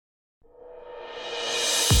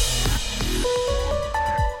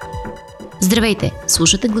Здравейте!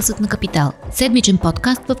 Слушате Гласът на Капитал. Седмичен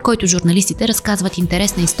подкаст, в който журналистите разказват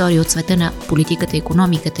интересна история от света на политиката,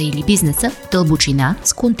 икономиката или бизнеса, дълбочина,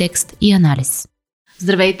 с контекст и анализ.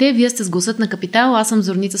 Здравейте! Вие сте с Гласът на Капитал. Аз съм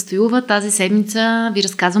Зорница Стоилова. Тази седмица ви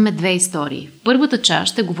разказваме две истории. В първата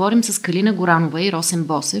част ще говорим с Калина Горанова и Росен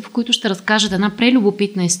Босев, които ще разкажат една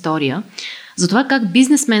прелюбопитна история за това как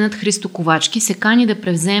бизнесменът Христо Ковачки се кани да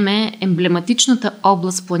превземе емблематичната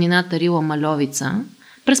област в планината Рила Мальовица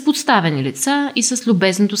през подставени лица и с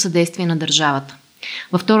любезното съдействие на държавата.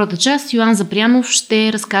 Във втората част Йоан Запрянов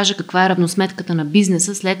ще разкаже каква е равносметката на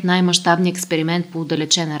бизнеса след най-мащабния експеримент по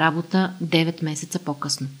отдалечена работа 9 месеца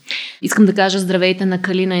по-късно. Искам да кажа здравейте на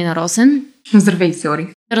Калина и на Росен. Здравей, Сори.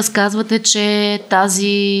 Разказвате, че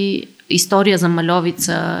тази история за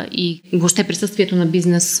Мальовица и въобще присъствието на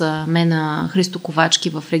бизнесмена Христо Ковачки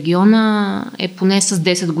в региона е поне с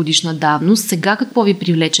 10 годишна давност. Сега какво ви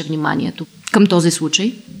привлече вниманието към този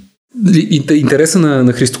случай? Интереса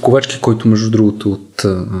на Христо Ковачки, който между другото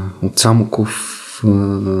от Самоков,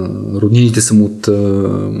 роднините са му от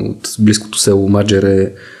близкото село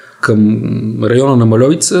Маджере към района на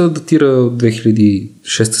Мальовица, датира от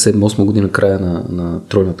 2006-2007-2008 година, края на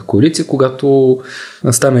Тройната коалиция, когато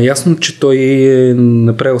стана ясно, че той е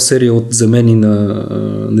направил серия от замени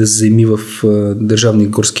на земи в Държавния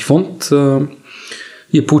горски фонд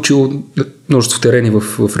и е получил множество терени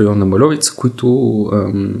в района на Мальовица, които,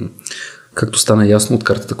 както стана ясно от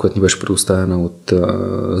картата, която ни беше предоставена от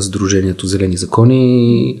Сдружението Зелени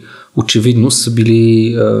закони, очевидно са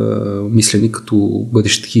били мислени като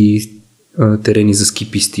бъдещи терени за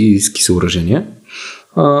ски писти и ски съоръжения.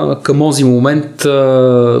 Към този момент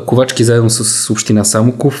Ковачки заедно с община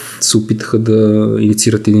Самоков се опитаха да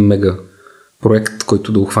инициират един мега проект,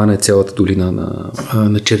 който да обхване цялата долина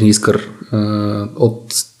на Черни Искър,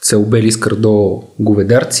 от село Бели Искър до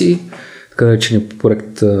Говедарци, така нареченият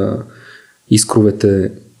проект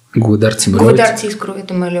Искровете Говедарци Мальовица. Говедарци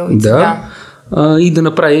Искровете Мальовица, да. И да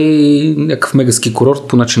направи някакъв мегаски курорт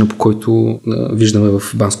по начина, по който виждаме в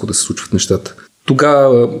Банско да се случват нещата.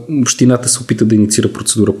 Тогава общината се опита да инициира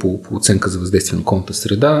процедура по оценка за въздействие на околната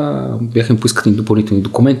среда. Бяха им поискани допълнителни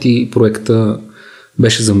документи, проекта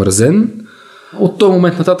беше замразен. От този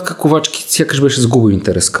момент нататък Ковачки сякаш беше загубил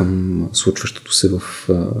интерес към случващото се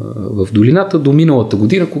в долината до миналата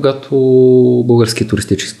година, когато Българският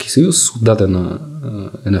туристически съюз отдаде на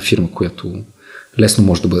една фирма, която лесно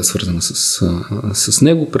може да бъде свързана с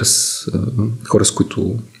него, през хора, с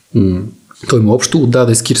които той има общо,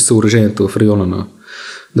 отдаде ски съоръженията в района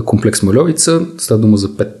на комплекс Мальовица, става дума за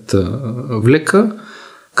 5 влека,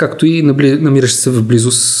 както и намираше се в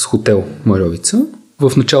близост с хотел Мальовица.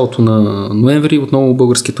 В началото на ноември отново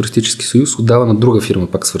Българския туристически съюз отдава на друга фирма,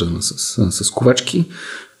 пак свързана с Ковачки,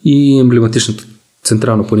 и емблематичната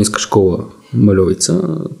централна планинска школа Мальовица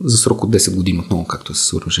за срок от 10 години отново, както е със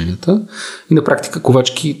съоръженията. И на практика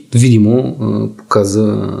Ковачки видимо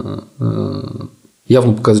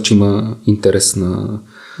явно показа, че има интерес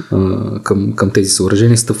към тези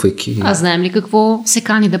съоръжения, стъпвайки. А знаем ли какво се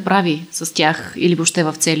кани да прави с тях или въобще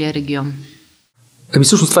в целия регион?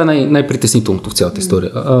 Всъщност това е най-притеснителното в цялата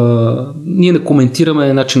история. Ние не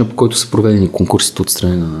коментираме начина, по който са проведени конкурсите от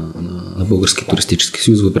страна на Българския туристически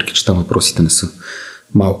съюз, въпреки че там въпросите не са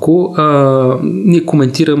малко. Ние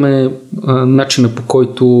коментираме начина, по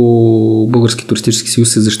който Българския туристически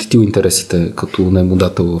съюз е защитил интересите като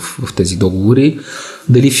наемодател в тези договори.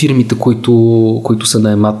 Дали фирмите, които са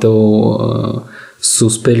наемател, са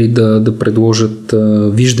успели да предложат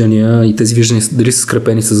виждания и тези виждания дали са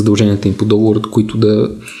скрепени с задълженията им по договорът, които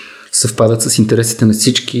да съвпадат с интересите на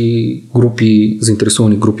всички групи,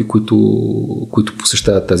 заинтересовани групи, които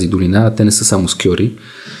посещават тази долина. Те не са само скиори,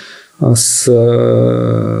 а са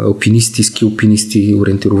алпинисти, скиалпинисти,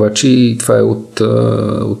 ориентировачи, и това е от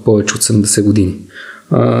повече от 70 години.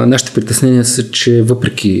 Нашите притеснения са, че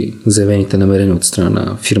въпреки заявените намерения от страна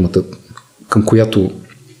на фирмата, към която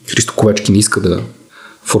Христо Ковачки не иска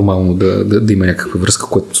формално да има някаква връзка,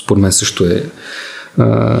 което според мен също е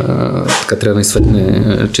така, трябва да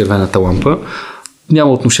изсветне червената лампа.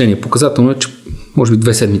 Няма отношение. Показателно е, че може би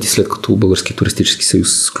 2 седмици след като Български туристически съюз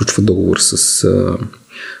сключва договор с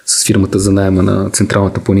фирмата за наема на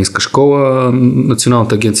Централната планинска школа,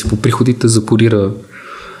 Националната агенция по приходите запорира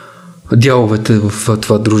дяловете в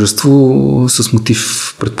това дружество с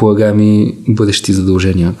мотив предполагаеми бъдещи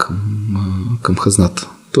задължения към хазната.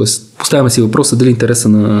 Тоест, поставяме си въпроса дали интереса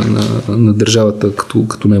на държавата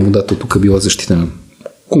като наемодател тук е била защитена.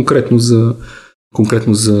 Конкретно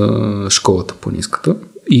за школата планинската.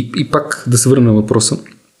 И пак да се върна на въпроса.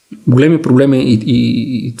 Големият проблем е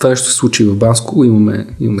и това ще се случи в Банско. Имаме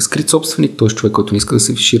скрит собственик, т.е. човек, който не иска да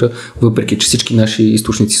се афишира, въпреки че всички наши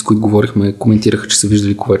източници, с които говорихме, коментираха, че са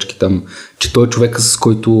виждали ковачки там, че той е човека, с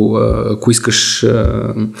който ако искаш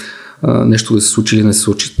нещо да се случи или не се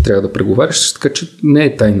случи, трябва да преговаряш, така че не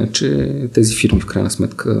е тайна, че тези фирми в крайна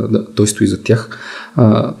сметка, той стои за тях.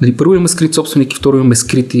 Първо имаме скрит собственик и второ имаме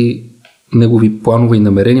скрити негови планове и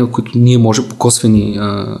намерения, от които ние може по косвени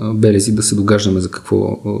белези да се догаждаме за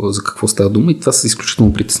какво става дума, и това са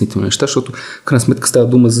изключително притеснителни неща, защото в крайна сметка става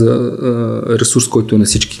дума за ресурс, който е на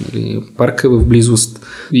всички. Нали? Парка в близост,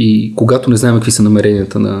 и когато не знаем какви са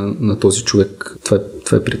намеренията на този човек,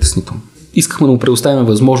 това е притеснително. Искахме да му предоставим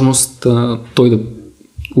възможност той да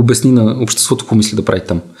обясни на обществото какво мисли да прави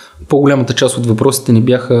там. По-голямата част от въпросите ни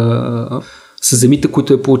бяха с земите,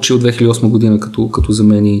 които е получил 2008 година като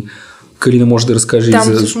замени. Калина може да разкаже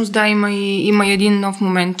там, всъщност, да, има един нов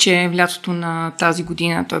момент, че в лятото на тази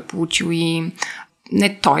година той е получил и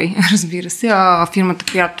не той, разбира се, а фирмата,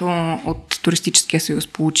 която от Туристическия съюз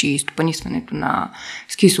получи стопанисването на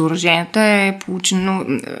ски съоръженията,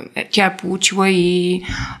 тя е получила и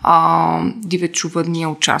дивечовъдния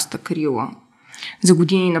участък Рила. За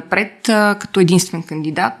години напред, като единствен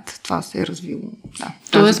кандидат, това се е развило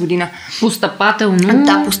тази година. Постъпателно?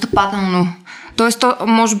 Да, постъпателно. Тоест,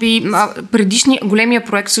 може би големия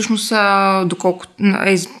проект всъщност доколко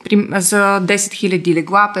е за 10 000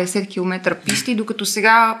 легла, 50 км писти, докато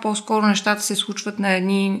сега по-скоро нещата се случват на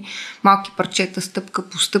едни малки парчета, стъпка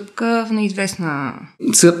по стъпка, в неизвестна...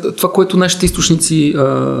 Това, което нашите източници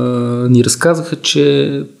ни разказаха,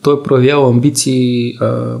 че той е проявял амбиции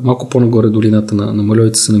малко по-нагоре долината на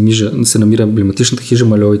Мальовица се намира емблематичната хижа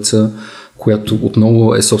Мальовица, която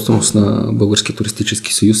отново е собственост на Българския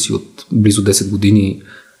туристически съюз и от близо 10 години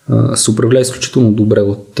се управлява изключително добре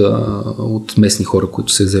от местни хора,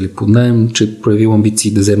 които се взели под наем, че е проявил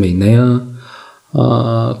амбиции да вземе и нея,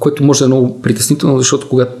 което може да е много притеснително, защото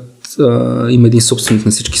когато има един собственик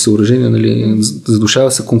на всички съоръжения, нали,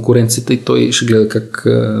 задушава се конкуренцията и той ще гледа как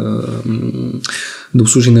да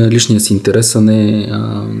обслужи на личния си интерес, а не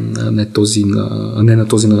на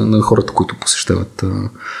този на хората, които посещават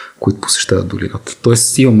долината.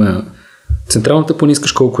 Тоест имаме Централната планинска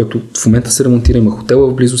школа, която в момента се ремонтира, има хотела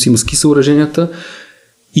в близост, има ски съоръженията,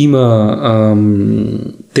 има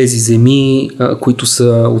тези земи, които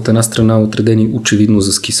са от една страна отредени очевидно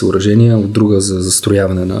за ски съоръжения, от друга за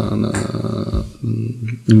застрояване на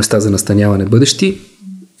места за настаняване бъдещи,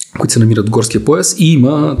 които се намират в горския пояс, и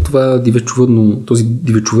има този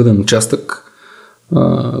дивечовъден участък,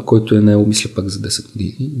 който е наел, мисля, пак за 10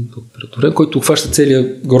 години, който хваща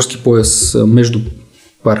целият горски пояс между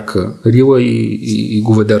парка Рила и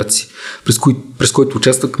Говедарци, през който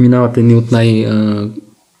участък минават едни от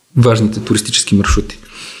най-важните туристически маршрути.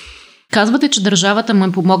 Казвате, че държавата му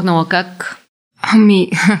е помогнала как?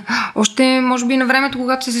 Още може би на времето,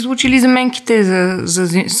 когато са се случили заменките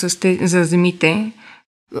за земите,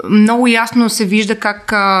 много ясно се вижда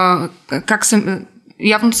как се...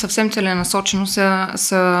 Явно съвсем целенасочено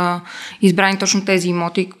са избрани точно тези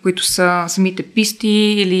имоти, които са самите писти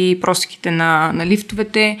или просеките на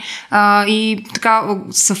лифтовете, и така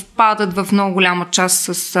съвпадат в много голяма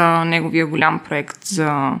част с неговия голям проект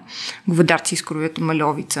за Говедарци и Ковачки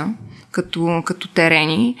Мальовица като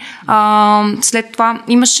терени. След това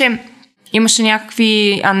имаше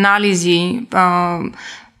някакви анализи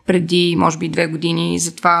преди, може би, 2 години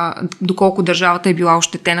за това доколко държавата е била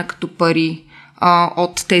ощетена като пари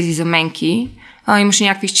от тези заменки. Имаше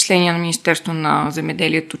някакви изчисления на Министерство на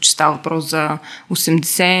земеделието, че става въпрос за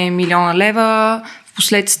 80 милиона лева.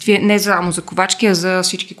 Впоследствие не само за Ковачки, а за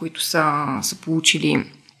всички, които са получили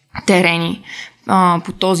терени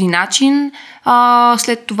по този начин.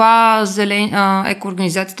 След това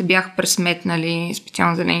екоорганизациите бяха пресметнали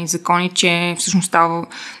специално зелени закони, че всъщност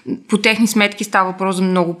по техни сметки става въпрос за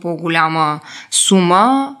много по-голяма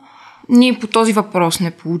сума. Ние по този въпрос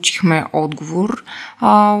не получихме отговор.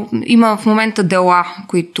 Има в момента дела,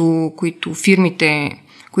 които фирмите,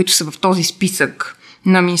 които са в този списък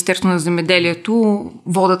на Министерство на земеделието,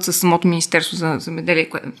 водят със самото Министерство за земеделие,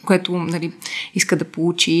 което, нали, иска да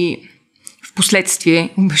получи в последствие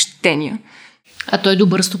обезщетения. А той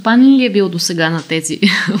добър стопанин ли е бил досега на тези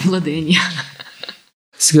владения?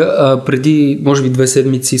 Сега, преди, може би 2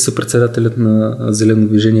 седмици, съпредседателят на Зелено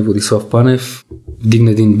движение Владислав Панев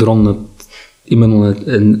вдигна един дрон именно на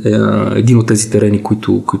един от тези терени,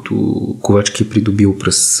 които Ковачки е придобил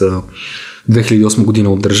през 2008 година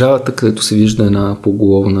от държавата, където се вижда една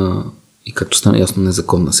поголовна и, както стана ясно,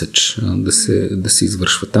 незаконна сеч да се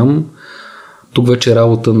извършва там. Тук вече е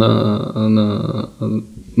работа на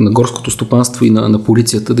горското стопанство и на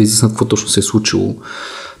полицията да изяснат какво точно се е случило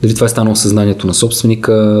Дали това е станало съзнанието на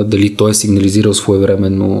собственика, дали той е сигнализирал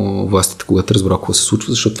своевременно властите, когато разбрал какво се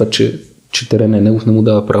случва, защото това, че терен е негов, не му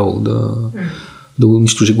дава право да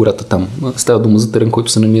унищожи гората там. Става дума за терен,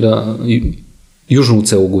 който се намира южно от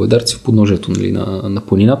село Говедарци, в подножието, нали, на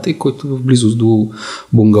планината, и който е в близост до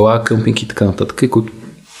бунгала, къмпинг и така нататък, и който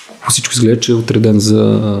по всичко изгледа, че е отреден за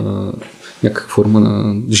някаква форма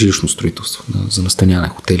на жилищно строителство, за настаняване,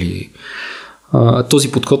 хотели.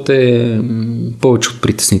 Този подход е повече от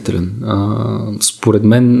притеснителен. Според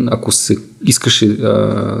мен, ако се искаше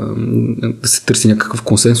да се търси някакъв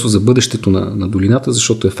консенсус за бъдещето на долината,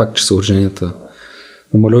 защото е факт, че съоръженията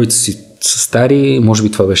на Мальовица са стари, може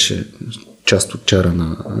би това беше част от чара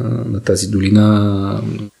на тази долина.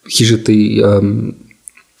 Хижата и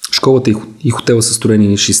школата и хотела са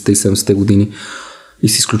строени 60-те и 70-те години и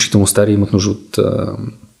са изключително стари, имат нужда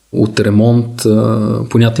от ремонт.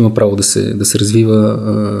 Понятно има право да се развива,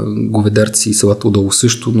 Говедарци и селата отдолу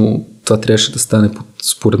също, но това трябваше да стане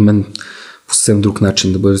според мен по съвсем друг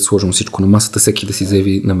начин, да бъде сложено всичко на масата, всеки да си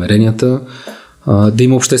заяви намеренията, да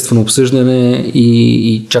има обществено обсъждане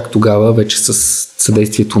и чак тогава вече с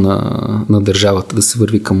съдействието на държавата да се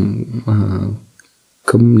върви към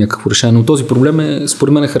някакво решение. Но този проблем е,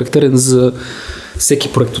 според мен, характерен за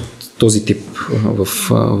всеки проект от този тип в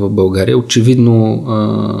България.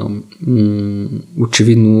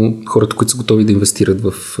 Очевидно хората, които са готови да инвестират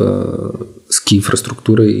в ски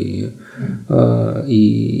инфраструктура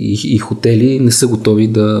и хотели, не са готови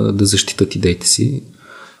да защитат идеите си.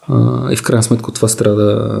 И в крайна сметка това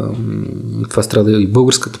страда и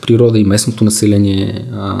българската природа, и местното население,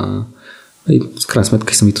 и в крайна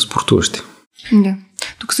сметка и самите спортуващи. Да.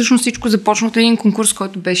 Тук всъщност всичко започна от един конкурс,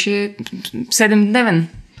 който беше 7-дневен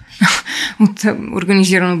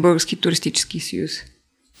организиран от Български туристически съюз.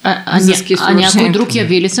 Някой друг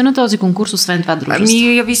яви ли се на този конкурс, освен това дружество?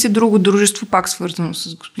 Яви се друго дружество, пак свързано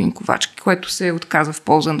с господин Ковачки, което се отказа в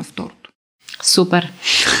полза на второто. Супер!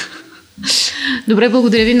 Добре,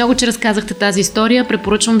 благодаря ви много, че разказахте тази история.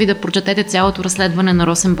 Препоръчвам ви да прочетете цялото разследване на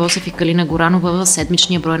Росен Босев и Калина Горанова в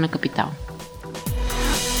седмичния брой на Капитал.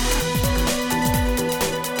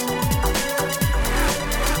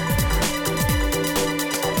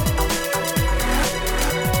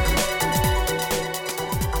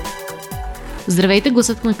 Здравейте,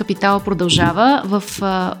 гласът на Капитала продължава. В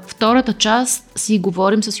втората част си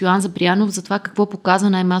говорим с Йоан Запрянов за това какво показва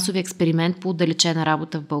най-масови експеримент по отдалечена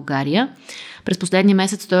работа в България. През последния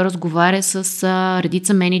месец той разговаря с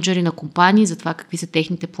редица мениджъри на компании за това какви са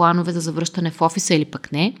техните планове за завръщане в офиса или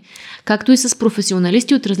пък не, както и с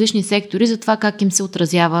професионалисти от различни сектори за това как им се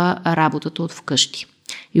отразява работата от вкъщи.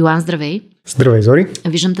 Йоан, здравей! Здравей, Зори!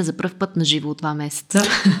 Виждам те за пръв път на живо от 2 месеца.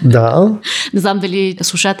 Да. Не знам дали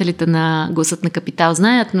слушателите на Гласът на Капитал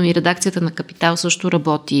знаят, но и редакцията на Капитал също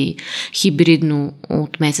работи хибридно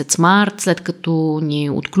от месец март. След като ни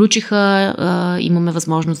отключиха, имаме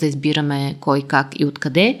възможност да избираме кой, как и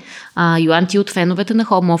откъде. Йоан, ти от феновете на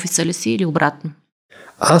хоум офиса ли си или обратно?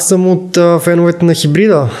 Аз съм от феновете на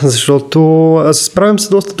хибрида, защото се справям се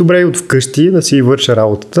доста добре и от вкъщи да си върша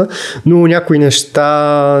работата, но някои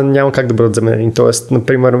неща няма как да бъдат заменени. Тоест,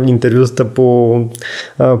 например, интервюзата по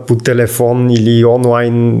телефон или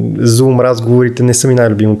онлайн, Zoom разговорите не са ми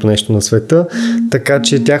най-любимото нещо на света, така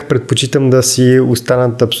че тях предпочитам да си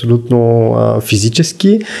останат абсолютно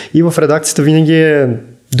физически и в редакцията винаги е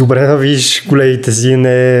добре да видиш колегите си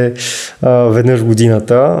не веднъж в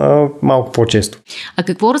годината, малко по-често. А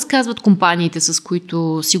какво разказват компаниите, с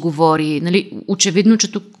които си говори? Нали, очевидно,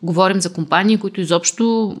 че тук говорим за компании, които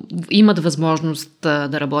изобщо имат възможност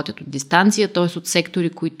да работят от дистанция, т.е. от сектори,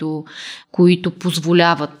 които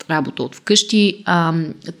позволяват работа от вкъщи.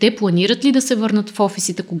 Те планират ли да се върнат в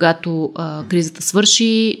офисите, когато кризата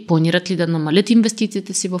свърши? Планират ли да намалят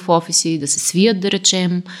инвестициите си в офиси, да се свият, да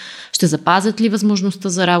речем? Ще запазят ли възможността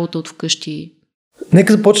за работа от вкъщи?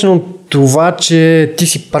 Нека започнем от това, че ти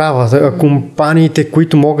си права. Компаниите,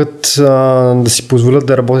 които могат да си позволят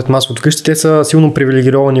да работят масово от вкъщи, те са силно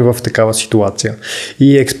привилегировани в такава ситуация.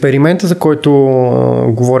 И експеримента, за който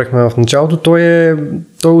говорихме в началото, той е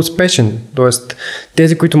успешен. Тоест,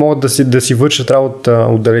 тези, които могат да си вършат работа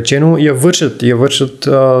отдалечено, я вършат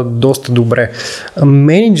доста добре.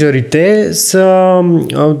 Менеджерите са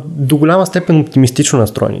до голяма степен оптимистично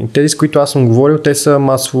настроени. Тези, с които аз съм говорил, те са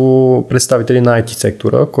масово представители на IT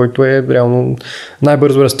сектора, който е реално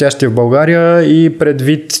най-бързо растящия в България и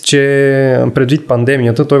предвид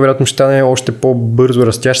пандемията, той вероятно ще стане още по-бързо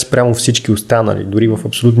растящ спрямо всички останали, дори в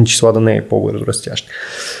абсолютни числа да не е по-бързо растящ.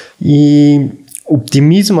 И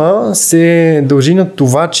Оптимизма се дължи на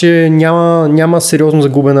това, че няма сериозно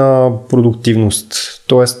загубена продуктивност.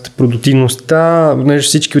 Тоест, продуктивността,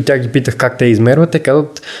 всички от тях ги питах как те измерват, те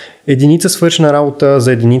казват единица свършена работа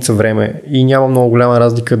за единица време и няма много голяма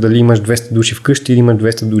разлика дали имаш 200 души вкъщи или имаш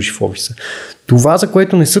 200 души в офиса. Това, за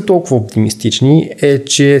което не са толкова оптимистични, е,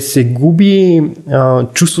 че се губи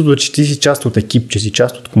чувството, че ти си част от екип, че си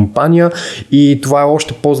част от компания и това е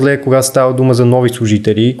още по-зле, когато става дума за нови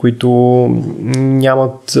служители, които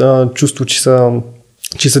нямат чувство, че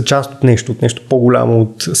са част от нещо по-голямо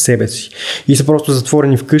от себе си. И са просто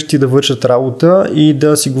затворени вкъщи да вършат работа и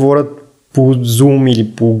да си говорят по Zoom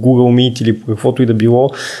или по Google Meet или по каквото и да било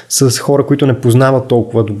с хора, които не познават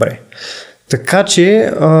толкова добре. Така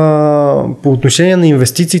че по отношение на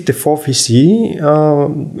инвестициите в офиси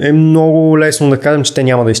е много лесно да кажем, че те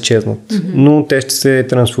няма да изчезнат, но те ще се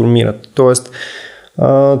трансформират. Тоест,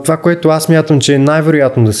 това, което аз смятам, че е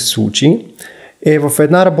най-вероятно да се случи, е в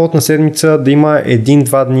една работна седмица да има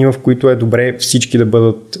 1-2 дни, в които е добре всички да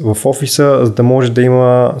бъдат в офиса, за да може да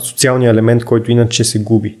има социалния елемент, който иначе се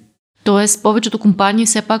губи. Тоест, повечето компании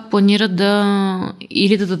все пак планират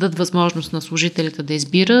или да дадат възможност на служителите да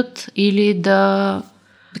избират, или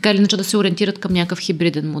така или иначе да се ориентират към някакъв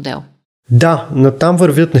хибриден модел. Да, натам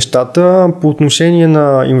вървят нещата. По отношение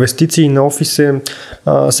на инвестиции на офис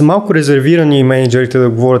са малко резервирани менеджерите да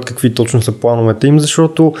говорят какви точно са плановете им,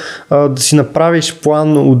 защото да си направиш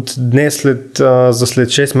план от днес за след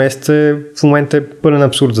 6 месеца в момента е пълен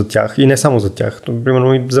абсурд за тях и не само за тях.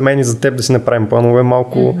 Примерно и за мен и за теб да си направим планове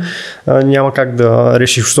малко няма как да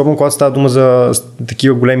решиш, особено когато става дума за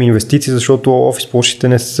такива големи инвестиции, защото офис площите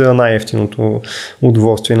не са най-евтиното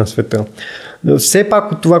удоволствие на света. Все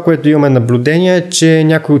пак от това, което имаме наблюдение е, че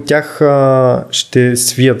някои от тях ще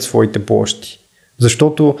свият своите площи.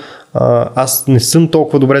 Защото аз не съм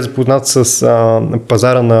толкова добре запознат с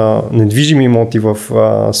пазара на недвижими имоти в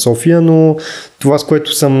София, но това, с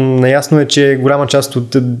което съм наясно е, че голяма част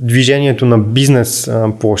от движението на бизнес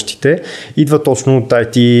площите идва точно от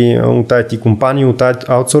IT компании, от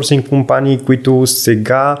аутсорсинг компании, които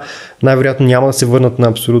сега най-вероятно няма да се върнат на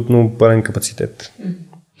абсолютно пълен капацитет.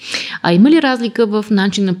 А има ли разлика в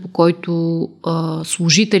начина, по който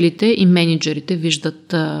служителите и менеджерите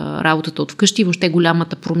виждат работата от вкъщи и въобще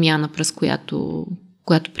голямата промяна, през която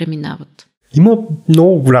преминават? Има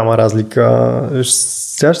много голяма разлика.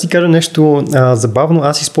 Сега ще ти кажа нещо забавно.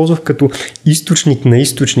 Аз използвах като източник на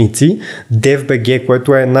източници DevBG,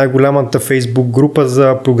 което е най-голямата Facebook група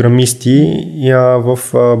за програмисти в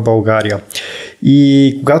България.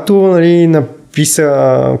 И когато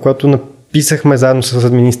писахме заедно с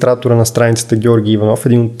администратора на страницата Георги Иванов,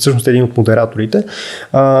 един от модераторите,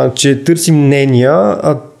 че търсим мнения.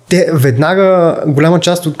 Те веднага, голяма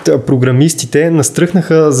част от програмистите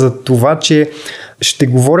настръхнаха за това, че ще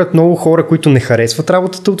говорят много хора, които не харесват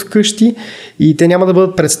работата от вкъщи и те няма да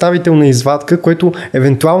бъдат представителна извадка, което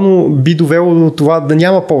евентуално би довело до това да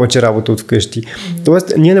няма повече работа от вкъщи.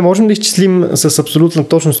 Тоест, ние не можем да изчислим с абсолютна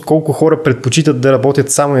точност колко хора предпочитат да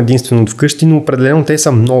работят само единствено от вкъщи, но определено те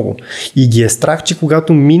са много. И ги е страх, че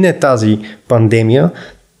когато мине тази пандемия,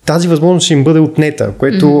 тази възможност ще им бъде отнета,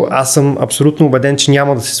 което аз съм абсолютно убеден, че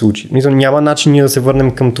няма да се случи. Няма начин ние да се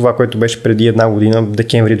върнем към това, което беше преди една година,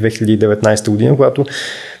 декември 2019 година, когато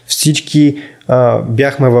всички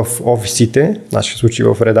бяхме в офисите, в нашия случай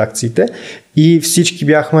в редакциите, и всички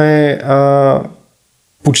бяхме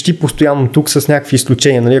почти постоянно тук с някакви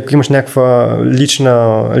изключения. Нали? Ако имаш някаква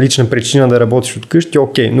лична причина да работиш от къщи,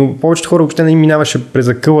 окей, но повечето хора въобще не им минаваше през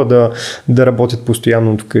акъла да работят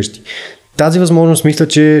постоянно от къщи. Тази възможност мисля,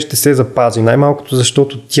 че ще се запази. Най-малкото,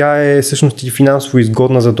 защото тя е всъщност и финансово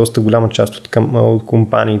изгодна за доста голяма част от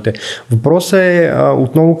компаниите. Въпросът е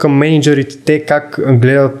отново към менеджерите, те как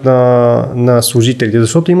гледат на служителите.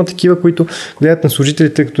 Защото има такива, които гледат на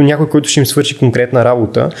служителите като някой, който ще им свърши конкретна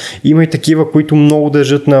работа. Има и такива, които много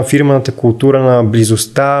държат на фирмената култура, на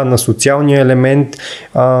близостта, на социалния елемент.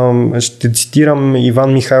 Ще цитирам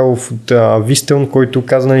Иван Михайлов от Вистелн, който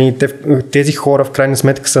каза, тези хора в крайна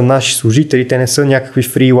сметка са наши служители. Те не са някакви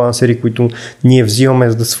фрилансери, които ние взимаме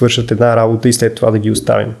за да свършат една работа и след това да ги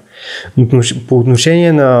оставим. Но по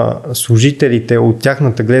отношение на служителите от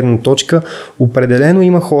тяхната гледна точка, определено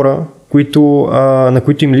има хора, на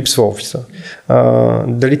които им липсва офиса.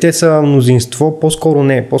 Дали те са мнозинство? По-скоро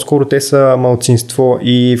не. По-скоро те са малцинство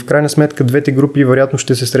и в крайна сметка двете групи вероятно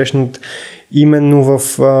ще се срещнат именно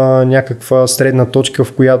в някаква средна точка,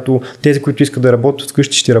 в която тези, които искат да работят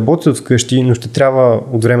вкъщи, ще работят вкъщи, но ще трябва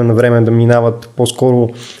от време на време да минават по-скоро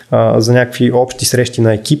за някакви общи срещи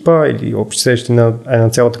на екипа или общи срещи на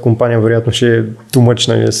цялата компания, вероятно ще е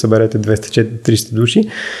тумъчна да съберете 200-300 души.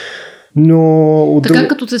 Но... Така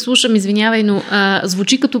като се слушам, извинявай, но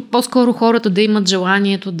звучи като по-скоро хората да имат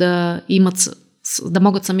желанието да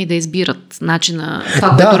могат сами да избират начина, това,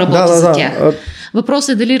 което работи за тях. Въпросът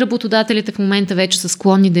е дали работодателите в момента вече са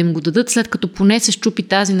склонни да им го дадат, след като поне се щупи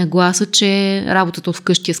тази нагласа, че работата от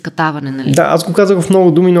вкъщи е скатаване. Нали? Да, аз го казах в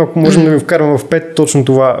много думи, но ако можем да ви вкарам в 5 точно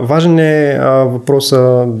това. Важен е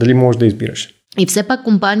въпроса дали можеш да избираш. И все пак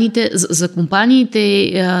за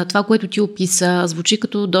компаниите това, което ти описа, звучи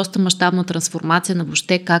като доста мащабна трансформация на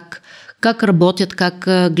въобще как работят, как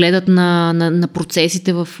гледат на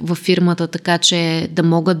процесите в фирмата, така че да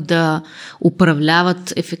могат да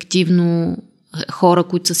управляват ефективно хора,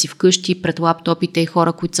 които са си вкъщи пред лаптопите и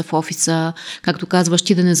хора, които са в офиса, както казваш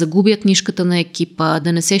ти, да не загубят нишката на екипа,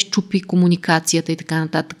 да не се щупи комуникацията и така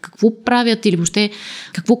нататък. Какво правят или въобще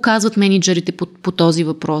какво казват мениджърите по този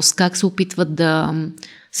въпрос? Как се опитват да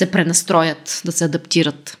се пренастроят, да се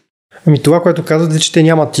адаптират? Това, което казват е, че те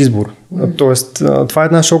нямат избор. Тоест, това е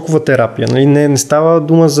една шокова терапия. Нали? Не става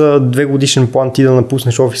дума за 2 годишен план ти да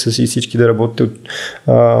напуснеш офиса си и всички да работите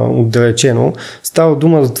отдалечено. Става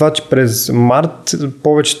дума за това, че през март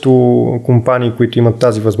повечето компании, които имат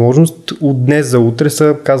тази възможност, от днес за утре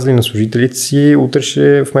са казали на служителите си, утре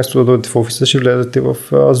ще, вместо да дойдете в офиса, ще влезете в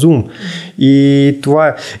Zoom.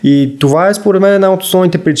 И това е според мен една от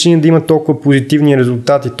основните причини да има толкова позитивни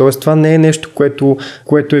резултати. Тоест, това не е нещо,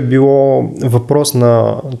 което е било въпрос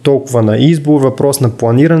на толкова на избор, въпрос на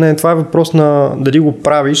планиране. Това е въпрос на дали го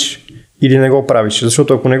правиш или не го правиш.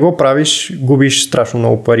 Защото ако не го правиш, губиш страшно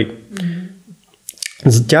много пари.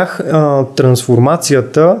 За тях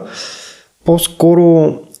трансформацията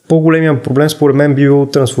по-скоро по-големият проблем според мен бил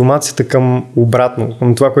трансформацията към обратно,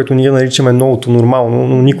 към това, което ние наричаме новото нормално,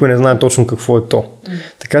 но никой не знае точно какво е то.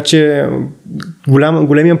 Така че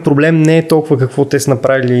големият проблем не е толкова какво те са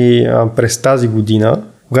направили през тази година,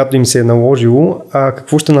 когато им се е наложило, а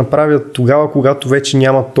какво ще направят тогава, когато вече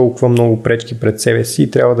нямат толкова много пречки пред себе си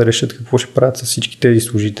и трябва да решат какво ще правят с всички тези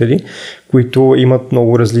служители, които имат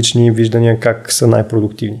много различни виждания как са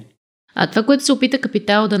най-продуктивни. А това, което се опита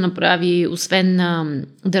Капитал да направи, освен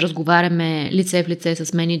да разговаряме лице в лице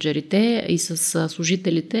с менеджерите и с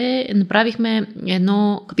служителите,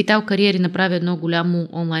 Капитал Кариери направи едно голямо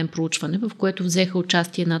онлайн проучване, в което взеха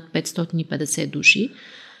участие над 550 души.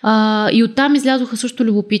 И оттам излязоха също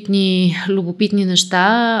любопитни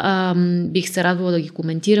неща. Бих се радвала да ги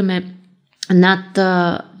коментираме.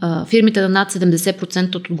 Фирмите на над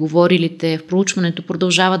 70% от отговорилите в проучването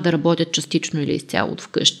продължават да работят частично или изцяло от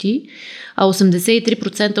вкъщи, а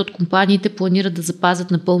 83% от компаниите планират да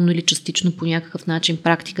запазят напълно или частично по някакъв начин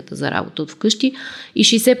практиката за работа от вкъщи и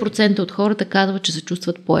 60% от хората казват, че се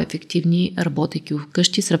чувстват по-ефективни работейки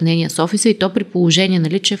вкъщи в сравнение с офиса, и то при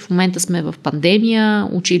положение, че в момента сме в пандемия,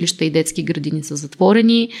 училища и детски градини са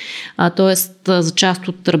затворени, т.е. за част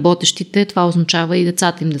от работещите това означава и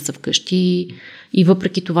децата им да са вкъщи и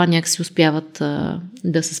въпреки това някакси успяват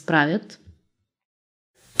да се справят.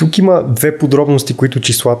 Тук има 2 подробности, които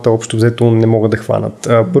числата общо взето не могат да хванат.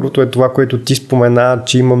 Първото е това, което ти спомена,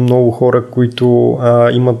 че има много хора, които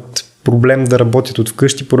имат проблем да работят от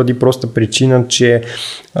вкъщи поради проста причина, че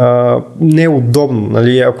не е удобно.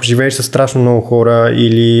 Нали? Ако живееш с страшно много хора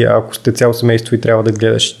или ако сте цяло семейство и трябва да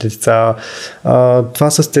гледаш деца, това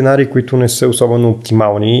са сценарии, които не са особено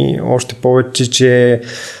оптимални. Още повече, че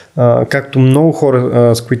както много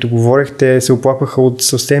хора, с които говорех, те се оплакваха от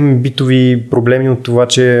съвсем битови проблеми, от това,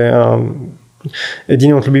 че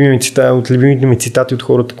един от любимите ми цитати от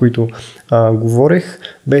хората, които говорех,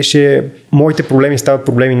 беше: моите проблеми стават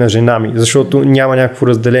проблеми на жена ми, защото няма някакво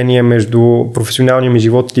разделение между професионалния ми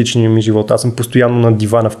живот и личния ми живот. Аз съм постоянно на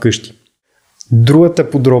дивана вкъщи. Другата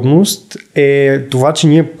подробност е това, че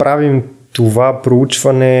ние правим това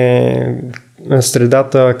проучване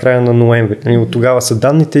средата, края на ноември. От тогава са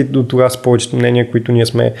данните и до тогава са повечето мнения, които ние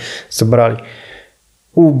сме събрали.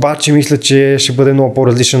 Обаче мисля, че ще бъде много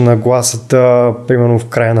по-различна нагласата, примерно в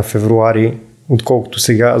края на февруари, отколкото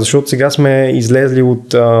сега, защото сега сме излезли от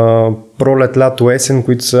пролет, лято, есен,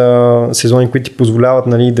 които са сезони, които ти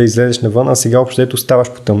позволяват да излезеш навън, а сега общо ето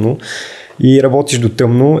ставаш по тъмно и работиш до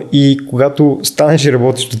тъмно, и когато станеш и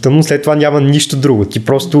работиш до тъмно, след това няма нищо друго. Ти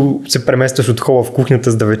просто се преместваш от хола в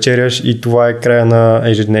кухнята, за да вечеряш, и това е края на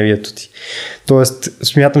ежедневието ти. Тоест,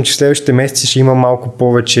 смятам, че в следващите месеци ще има малко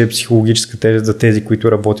повече психологическа тежест за тези,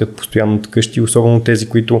 които работят постоянно от къщи, особено тези,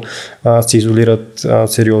 които се изолират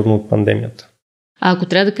сериозно от пандемията. А ако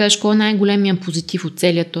трябва да кажеш, кой е най-големият позитив от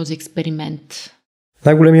целият този експеримент?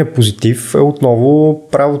 Най-големият позитив е отново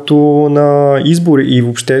правото на избор и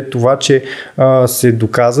въобще това, че се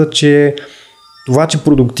доказа, че това, че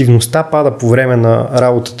продуктивността пада по време на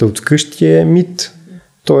работата от вкъщи, е мит.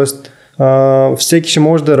 Тоест, Всеки ще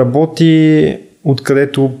може да работи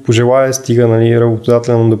откъдето пожелая, стига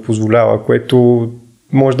работодателя му да позволява, което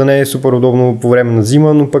може да не е супер удобно по време на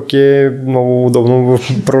зима, но пък е много удобно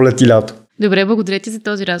в пролет и лято. Добре, благодаря ти за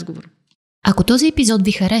този разговор. Ако този епизод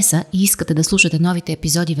ви хареса и искате да слушате новите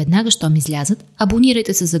епизоди веднага, щом излязат,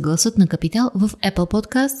 абонирайте се за Гласът на Капитал в Apple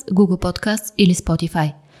Podcast, Google Podcast или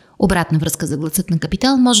Spotify. Обратна връзка за Гласът на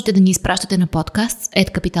Капитал можете да ни изпращате на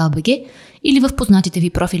podcast@kapital.bg или в познатите ви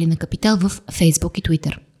профили на Капитал в Facebook и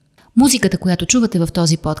Twitter. Музиката, която чувате в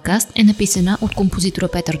този подкаст, е написана от композитора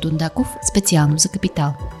Петър Дондаков специално за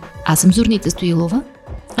Капитал. Аз съм Зорница Стоилова,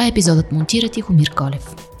 а епизодът монтира Тихомир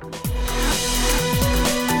Колев.